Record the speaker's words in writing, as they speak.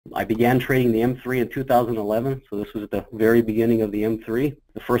I began trading the M3 in 2011, so this was at the very beginning of the M3.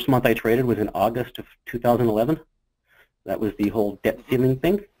 The first month I traded was in August of 2011. That was the whole debt ceiling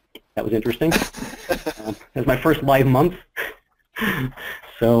thing. That was interesting. It was my first live month.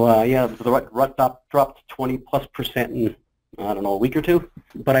 So yeah, the rut dropped 20+% in, I don't know, a week or two.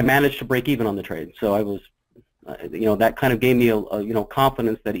 But I managed to break even on the trade. So I was, that kind of gave me a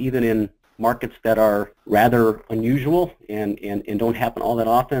confidence that even in markets that are rather unusual and don't happen all that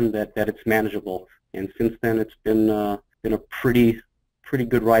often, that it's manageable. And since then, it's been a pretty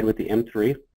good ride with the M3.